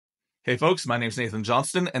Hey folks, my name is Nathan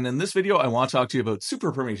Johnston, and in this video I want to talk to you about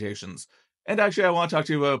superpermutations. And actually I want to talk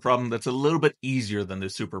to you about a problem that's a little bit easier than the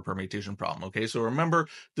superpermutation problem, okay? So remember,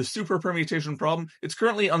 the superpermutation problem, it's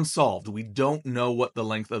currently unsolved. We don't know what the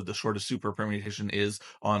length of the shortest superpermutation is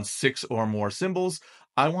on 6 or more symbols.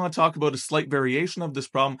 I want to talk about a slight variation of this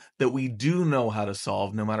problem that we do know how to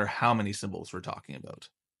solve no matter how many symbols we're talking about.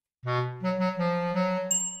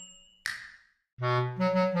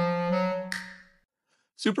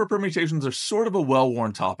 Superpermutations are sort of a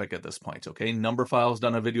well-worn topic at this point, okay? Numberphile's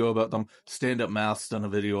done a video about them, Stand Up Math's done a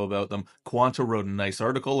video about them, Quanta wrote a nice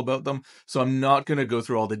article about them, so I'm not going to go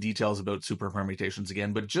through all the details about superpermutations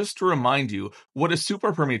again, but just to remind you, what a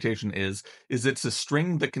superpermutation is it's a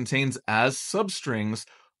string that contains as substrings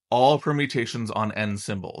all permutations on n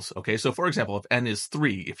symbols, okay? So for example, if n is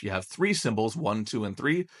 3, if you have 3 symbols, 1, 2, and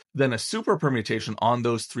 3, then a superpermutation on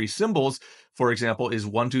those 3 symbols, for example, is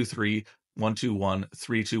 1, 2, 3, 1, 2, 1,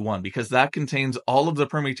 3, 2, 1, because that contains all of the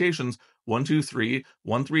permutations 1, 2, 3,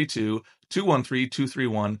 1, 3, 2, 2, 1, 3, 2, 3,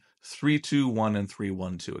 1, 3, 2, 1, and 3,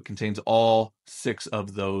 1, 2. It contains all 6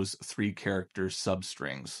 of those 3-character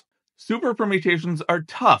substrings. Superpermutations are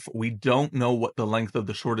tough. We don't know what the length of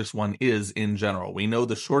the shortest one is in general. We know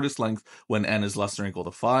the shortest length when n is less than or equal to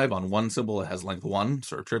 5. On one symbol, it has length 1,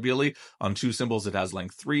 sort of trivially. On 2 symbols, it has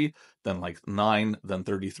length 3, then length 9, then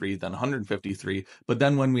 33, then 153. But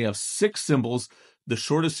then when we have 6 symbols, the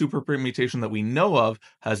shortest superpermutation that we know of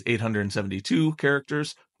has 872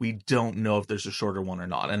 characters. We don't know if there's a shorter one or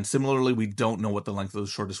not. And similarly, we don't know what the length of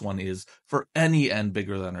the shortest one is for any n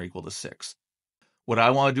bigger than or equal to 6. What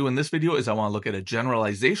I want to do in this video is I want to look at a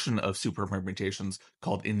generalization of superpermutations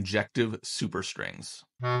called injective superstrings.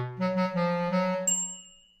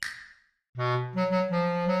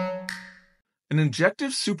 An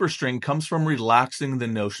injective superstring comes from relaxing the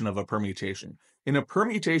notion of a permutation. In a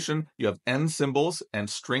permutation, you have n symbols and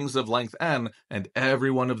strings of length n, and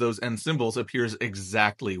every one of those n symbols appears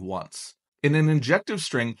exactly once. In an injective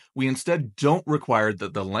string, we instead don't require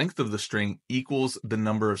that the length of the string equals the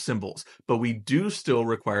number of symbols, but we do still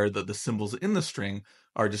require that the symbols in the string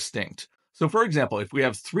are distinct. So for example, if we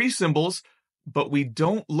have 3 symbols, but we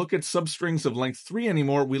don't look at substrings of length 3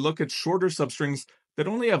 anymore, we look at shorter substrings that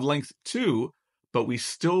only have length 2, but we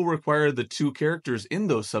still require the 2 characters in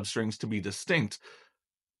those substrings to be distinct.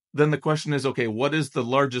 Then the question is, okay, what is the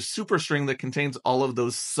largest superstring that contains all of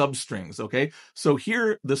those substrings, okay? So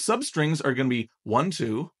here, the substrings are going to be 1,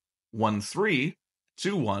 2, 1, 3,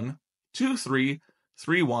 2, 1, 2, 3,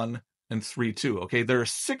 3, 1, and 3, 2, okay? There are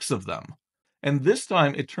 6 of them. And this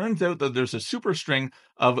time, it turns out that there's a superstring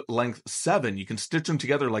of length 7. You can stitch them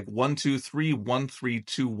together like 1, 2, 3, 1, 3,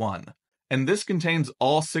 2, 1. And this contains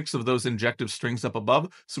all 6 of those injective strings up above,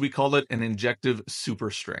 so we call it an injective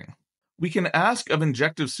superstring. We can ask of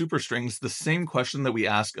injective superstrings the same question that we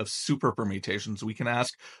ask of superpermutations. We can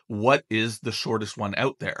ask, what is the shortest one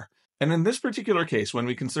out there? And in this particular case, when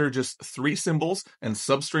we consider just 3 symbols and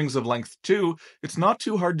substrings of length 2, it's not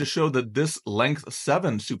too hard to show that this length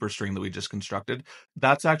 7 superstring that we just constructed,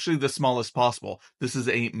 that's actually the smallest possible. This is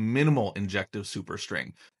a minimal injective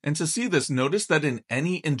superstring. And to see this, notice that in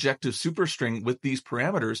any injective superstring with these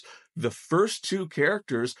parameters, the first 2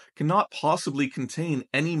 characters cannot possibly contain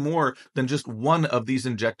any more than just one of these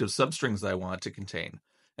injective substrings that I want it to contain.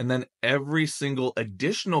 And then every single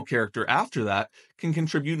additional character after that can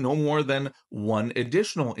contribute no more than 1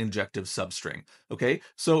 additional injective substring, okay?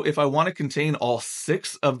 So if I want to contain all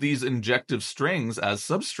 6 of these injective strings as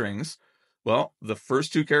substrings, well, the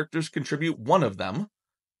first 2 characters contribute 1 of them,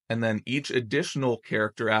 and then each additional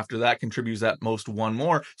character after that contributes at most 1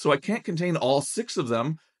 more, so I can't contain all 6 of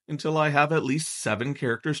them until I have at least 7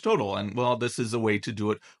 characters total, and well, this is a way to do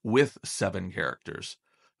it with 7 characters.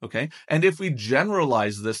 Okay, and if we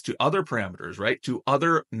generalize this to other parameters, right, to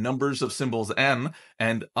other numbers of symbols n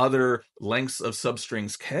and other lengths of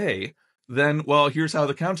substrings k, then, well, here's how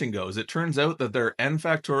the counting goes. It turns out that there are n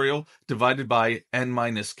factorial divided by n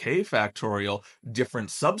minus k factorial different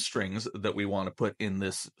substrings that we want to put in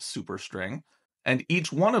this superstring, and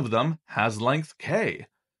each one of them has length k.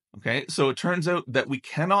 Okay, so it turns out that we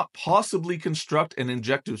cannot possibly construct an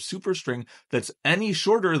injective superstring that's any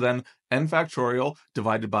shorter than n factorial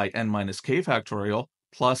divided by n minus k factorial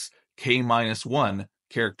plus k minus 1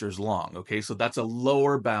 characters long. Okay, so that's a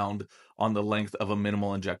lower bound on the length of a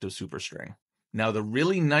minimal injective superstring. Now, the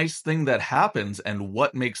really nice thing that happens, and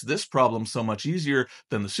what makes this problem so much easier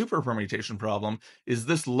than the superpermutation problem, is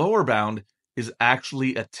this lower bound is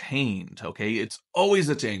actually attained, okay? It's always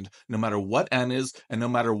attained, no matter what n is and no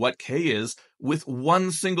matter what k is, with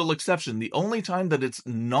one single exception. The only time that it's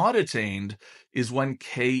not attained is when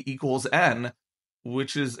k equals n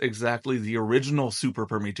which is exactly the original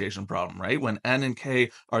superpermutation problem, right? When n and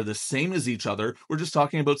k are the same as each other, we're just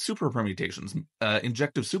talking about superpermutations.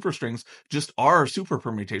 Injective superstrings just are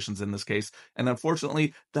superpermutations in this case, and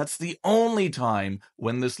unfortunately, that's the only time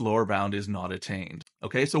when this lower bound is not attained.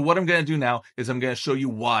 Okay, so what I'm going to do now is I'm going to show you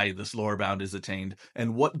why this lower bound is attained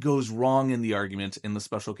and what goes wrong in the argument in the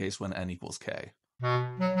special case when n equals k.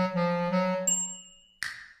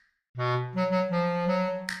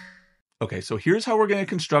 Okay, so here's how we're going to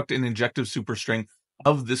construct an injective superstring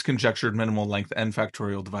of this conjectured minimal length n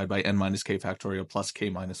factorial divided by n minus k factorial plus k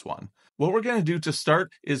minus 1. What we're going to do to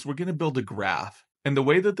start is we're going to build a graph. And the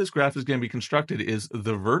way that this graph is going to be constructed is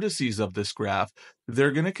the vertices of this graph,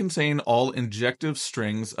 they're going to contain all injective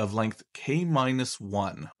strings of length k minus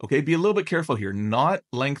 1. Okay, be a little bit careful here, not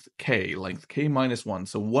length k minus 1.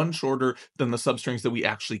 So one shorter than the substrings that we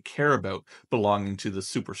actually care about belonging to the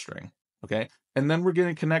superstring. Okay, and then we're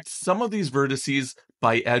going to connect some of these vertices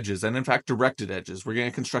by edges, and in fact, directed edges. We're going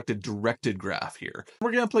to construct a directed graph here.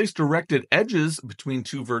 We're going to place directed edges between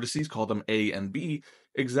two vertices, call them A and B,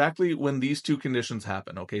 exactly when these two conditions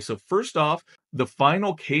happen. Okay, so first off, the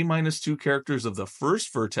final k minus 2 characters of the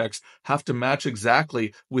first vertex have to match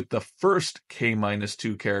exactly with the first k minus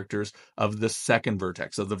 2 characters of the second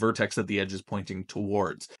vertex, of the vertex that the edge is pointing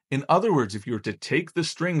towards. In other words, if you were to take the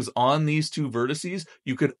strings on these two vertices,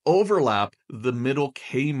 you could overlap the middle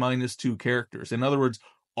k minus 2 characters. In other words,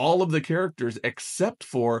 all of the characters except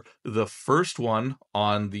for the first one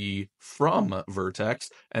on the from vertex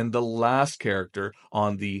and the last character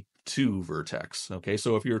on the to vertex. Okay,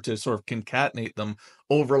 so if you were to sort of concatenate them,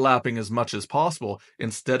 overlapping as much as possible,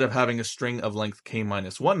 instead of having a string of length k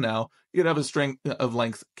minus 1 now, you'd have a string of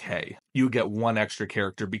length k. You get one extra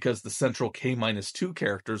character because the central k minus 2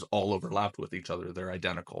 characters all overlapped with each other. They're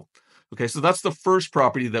identical. Okay, so that's the first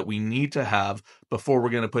property that we need to have before we're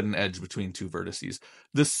going to put an edge between two vertices.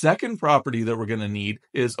 The second property that we're going to need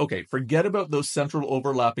is, okay, forget about those central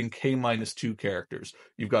overlapping k minus 2 characters.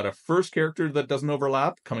 You've got a first character that doesn't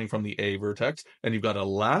overlap coming from the A vertex, and you've got a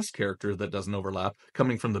last character that doesn't overlap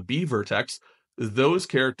coming from the B vertex. Those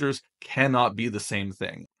characters cannot be the same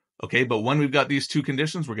thing. Okay, but when we've got these two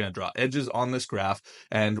conditions, we're going to draw edges on this graph,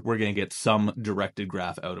 and we're going to get some directed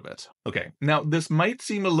graph out of it. Okay, now this might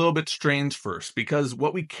seem a little bit strange first, because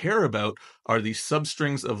what we care about are the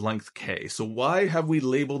substrings of length k. So why have we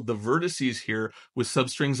labeled the vertices here with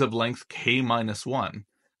substrings of length k minus 1?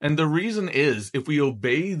 And the reason is, if we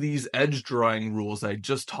obey these edge drawing rules I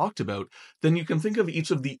just talked about, then you can think of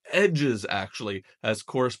each of the edges actually as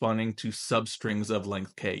corresponding to substrings of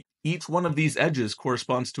length k. Each one of these edges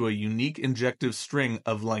corresponds to a unique injective string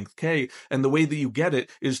of length k, and the way that you get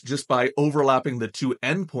it is just by overlapping the two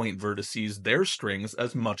endpoint vertices, their strings,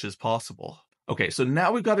 as much as possible. Okay, so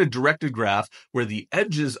now we've got a directed graph where the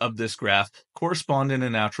edges of this graph correspond in a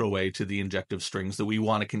natural way to the injective strings that we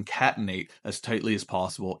want to concatenate as tightly as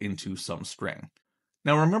possible into some string.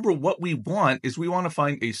 Now remember, what we want is we want to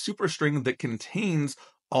find a superstring that contains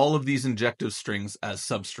all of these injective strings as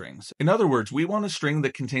substrings. In other words, we want a string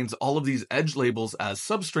that contains all of these edge labels as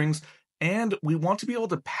substrings, and we want to be able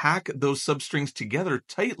to pack those substrings together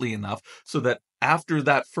tightly enough so that after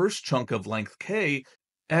that first chunk of length k,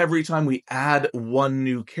 every time we add one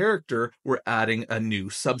new character, we're adding a new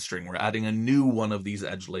substring. We're adding a new one of these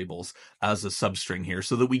edge labels as a substring here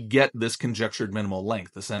so that we get this conjectured minimal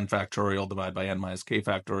length, this n factorial divided by n minus k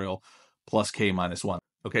factorial plus k minus 1.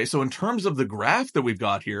 Okay, so in terms of the graph that we've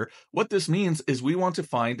got here, what this means is we want to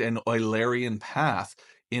find an Eulerian path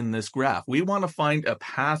in this graph. We want to find a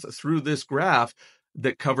path through this graph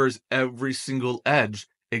that covers every single edge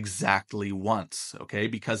exactly once, okay?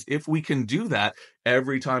 Because if we can do that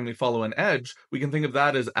every time we follow an edge, we can think of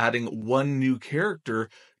that as adding one new character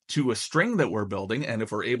to a string that we're building, and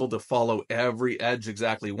if we're able to follow every edge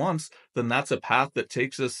exactly once, then that's a path that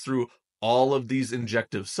takes us through all of these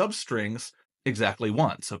injective substrings exactly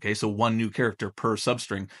once, okay? So one new character per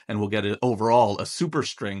substring, and we'll get overall a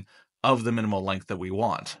superstring of the minimal length that we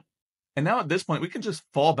want. And now at this point, we can just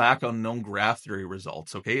fall back on known graph theory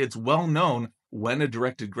results, okay? It's well known when a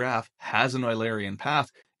directed graph has an Eulerian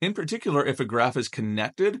path, in particular if a graph is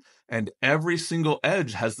connected and every single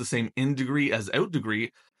edge has the same in degree as out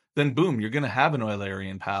degree, then boom, you're going to have an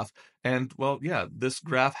Eulerian path. And well, yeah, this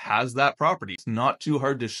graph has that property. It's not too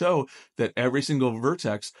hard to show that every single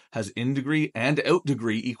vertex has in degree and out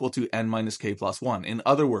degree equal to n minus k plus 1. In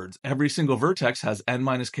other words, every single vertex has n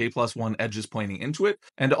minus k plus 1 edges pointing into it,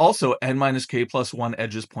 and also n minus k plus 1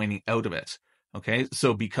 edges pointing out of it. Okay,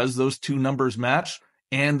 so because those two numbers match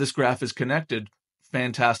and this graph is connected,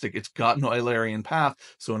 fantastic. It's got an Eulerian path.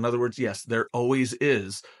 So in other words, yes, there always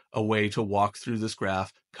is a way to walk through this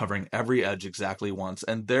graph covering every edge exactly once,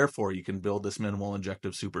 and therefore you can build this minimal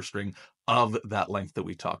injective superstring of that length that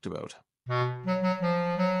we talked about.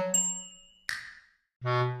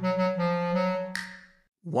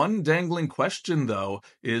 One dangling question, though,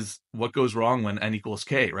 is what goes wrong when n equals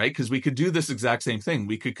k, right? Because we could do this exact same thing.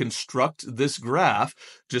 We could construct this graph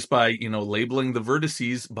just by, labeling the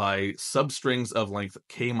vertices by substrings of length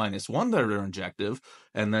k minus 1 that are injective,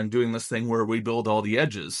 and then doing this thing where we build all the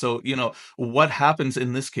edges. So, what happens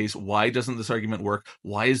in this case? Why doesn't this argument work?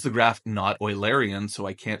 Why is the graph not Eulerian? So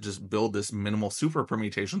I can't just build this minimal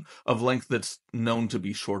superpermutation of length that's known to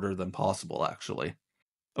be shorter than possible, actually.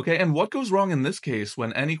 Okay, and what goes wrong in this case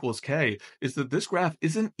when n equals k is that this graph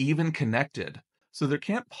isn't even connected. So there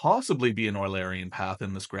can't possibly be an Eulerian path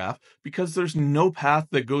in this graph because there's no path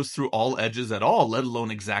that goes through all edges at all, let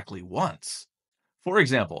alone exactly once. For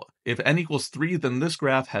example, if n equals 3, then this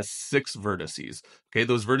graph has 6 vertices. Okay,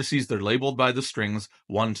 those vertices, they're labeled by the strings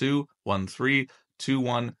 1, 2, 1, 3, 2,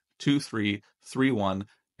 1, 2, 3, 3, 1,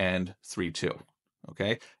 and 3, 2.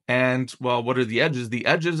 Okay, and well, what are the edges? The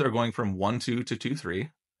edges are going from 1, 2 to 2, 3.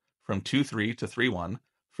 From 2, 3 to 3, 1,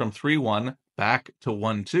 from 3, 1 back to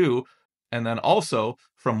 1, 2, and then also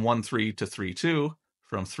from 1, 3 to 3, 2,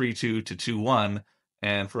 from 3, 2 to 2, 1,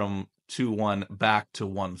 and from 2, 1 back to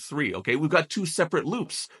 1, 3. Okay, we've got 2 separate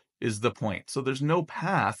loops is the point. So there's no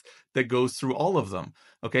path that goes through all of them.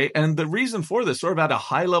 Okay, and the reason for this, sort of at a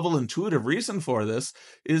high level intuitive reason for this,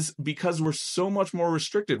 is because we're so much more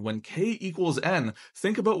restricted. When k equals n,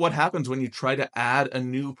 think about what happens when you try to add a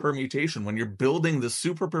new permutation. When you're building the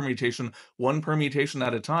superpermutation, one permutation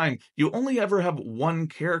at a time, you only ever have one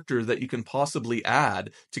character that you can possibly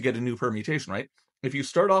add to get a new permutation, right? If you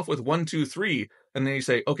start off with 1, 2, 3, and then you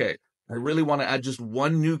say, okay, I really want to add just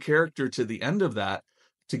one new character to the end of that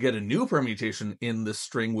to get a new permutation in this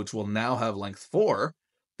string, which will now have length 4,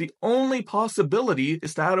 the only possibility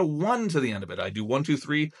is to add a 1 to the end of it. I do 1, 2,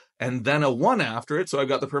 3, and then a 1 after it, so I've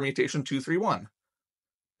got the permutation 2, 3, 1.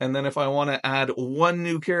 And then if I want to add one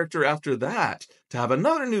new character after that to have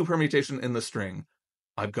another new permutation in the string,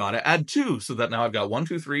 I've got to add 2, so that now I've got 1,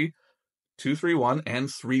 2, 3, 2, 3, 1, and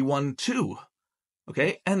 3, 1, 2.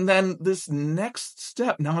 Okay, and then this next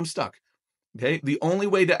step, now I'm stuck. Okay, the only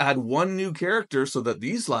way to add one new character so that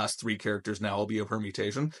these last 3 characters now will be a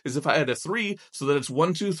permutation is if I add a 3 so that it's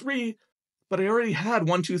 1, 2, 3, but I already had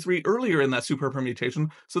 1, 2, 3 earlier in that super permutation,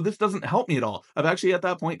 so this doesn't help me at all. I've actually at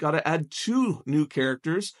that point got to add 2 new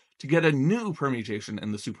characters to get a new permutation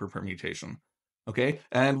in the super permutation. Okay,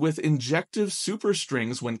 and with injective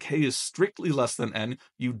superstrings, when k is strictly less than n,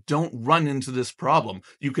 you don't run into this problem.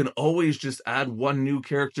 You can always just add one new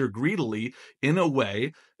character greedily in a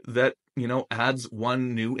way that, adds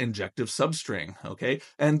one new injective substring, okay?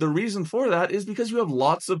 And the reason for that is because you have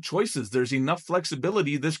lots of choices. There's enough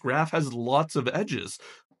flexibility. This graph has lots of edges.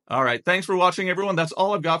 All right, thanks for watching, everyone. That's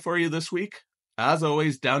all I've got for you this week. As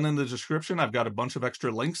always, down in the description, I've got a bunch of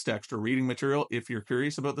extra links to extra reading material if you're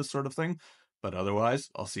curious about this sort of thing. But otherwise,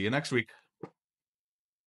 I'll see you next week.